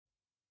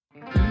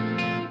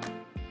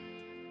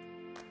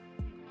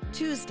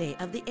Tuesday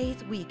of the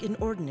 8th week in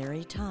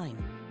Ordinary Time.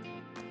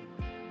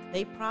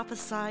 They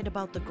prophesied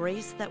about the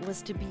grace that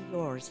was to be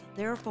yours.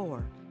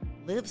 Therefore,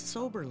 live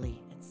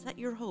soberly and set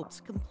your hopes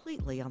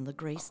completely on the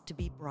grace to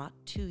be brought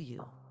to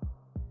you.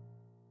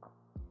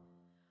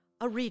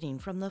 A reading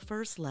from the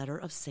first letter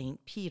of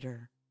St.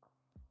 Peter.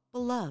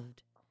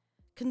 Beloved,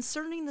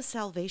 concerning the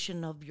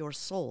salvation of your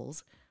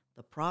souls,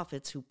 the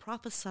prophets who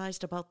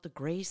prophesied about the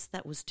grace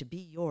that was to be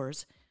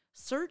yours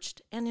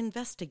searched and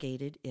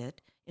investigated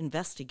it,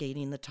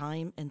 investigating the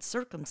time and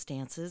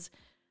circumstances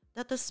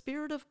that the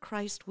Spirit of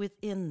Christ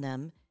within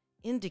them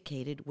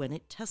indicated when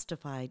it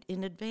testified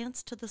in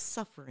advance to the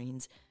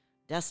sufferings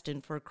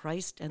destined for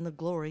Christ and the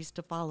glories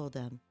to follow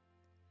them.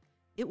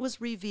 It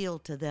was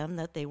revealed to them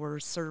that they were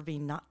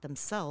serving not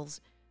themselves,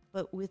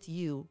 but with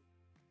you,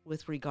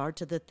 with regard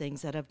to the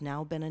things that have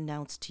now been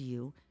announced to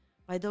you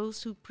by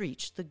those who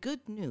preach the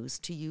good news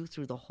to you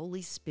through the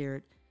Holy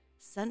Spirit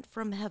sent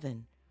from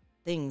heaven,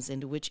 things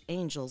into which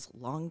angels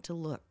long to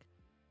look.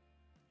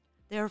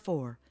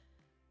 Therefore,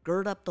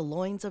 gird up the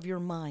loins of your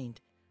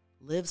mind,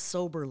 live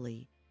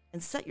soberly,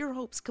 and set your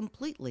hopes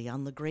completely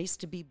on the grace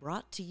to be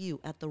brought to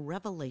you at the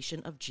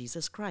revelation of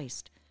Jesus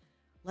Christ.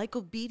 Like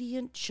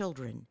obedient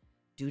children,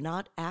 do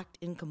not act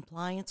in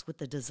compliance with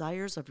the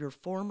desires of your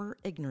former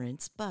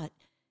ignorance, but,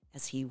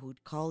 as he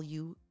would call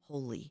you,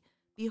 holy.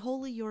 Be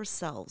holy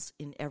yourselves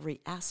in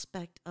every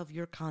aspect of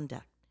your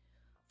conduct.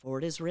 For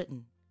it is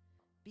written,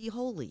 Be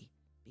holy,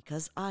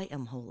 because I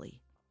am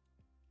holy.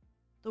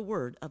 The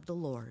word of the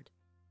Lord.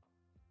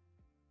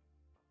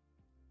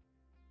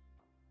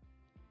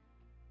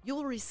 You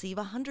will receive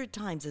 100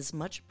 times as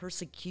much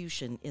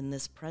persecution in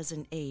this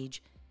present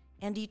age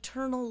and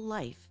eternal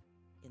life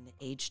in the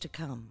age to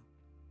come.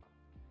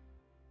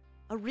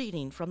 A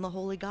reading from the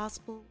Holy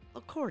Gospel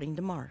according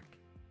to Mark.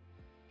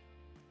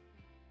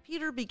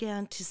 Peter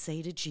began to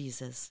say to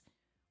Jesus,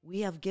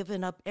 We have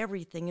given up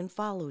everything and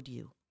followed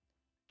you.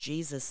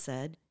 Jesus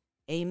said,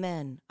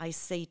 Amen, I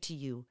say to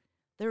you,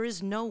 there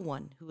is no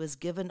one who has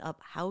given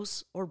up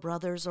house or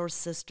brothers or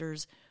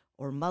sisters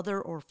or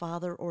mother or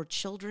father or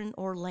children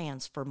or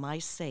lands for my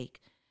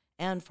sake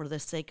and for the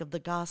sake of the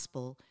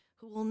gospel,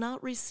 who will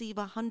not receive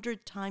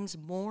 100 times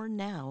more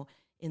now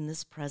in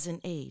this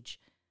present age,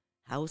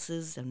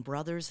 houses and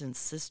brothers and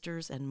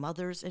sisters and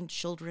mothers and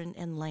children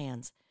and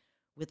lands,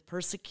 with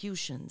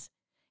persecutions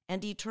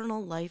and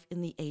eternal life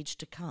in the age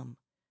to come.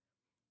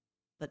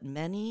 But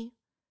many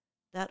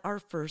that are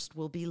first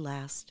will be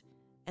last,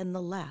 and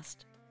the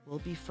last will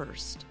be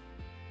first.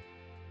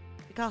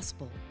 The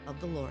Gospel of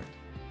the Lord.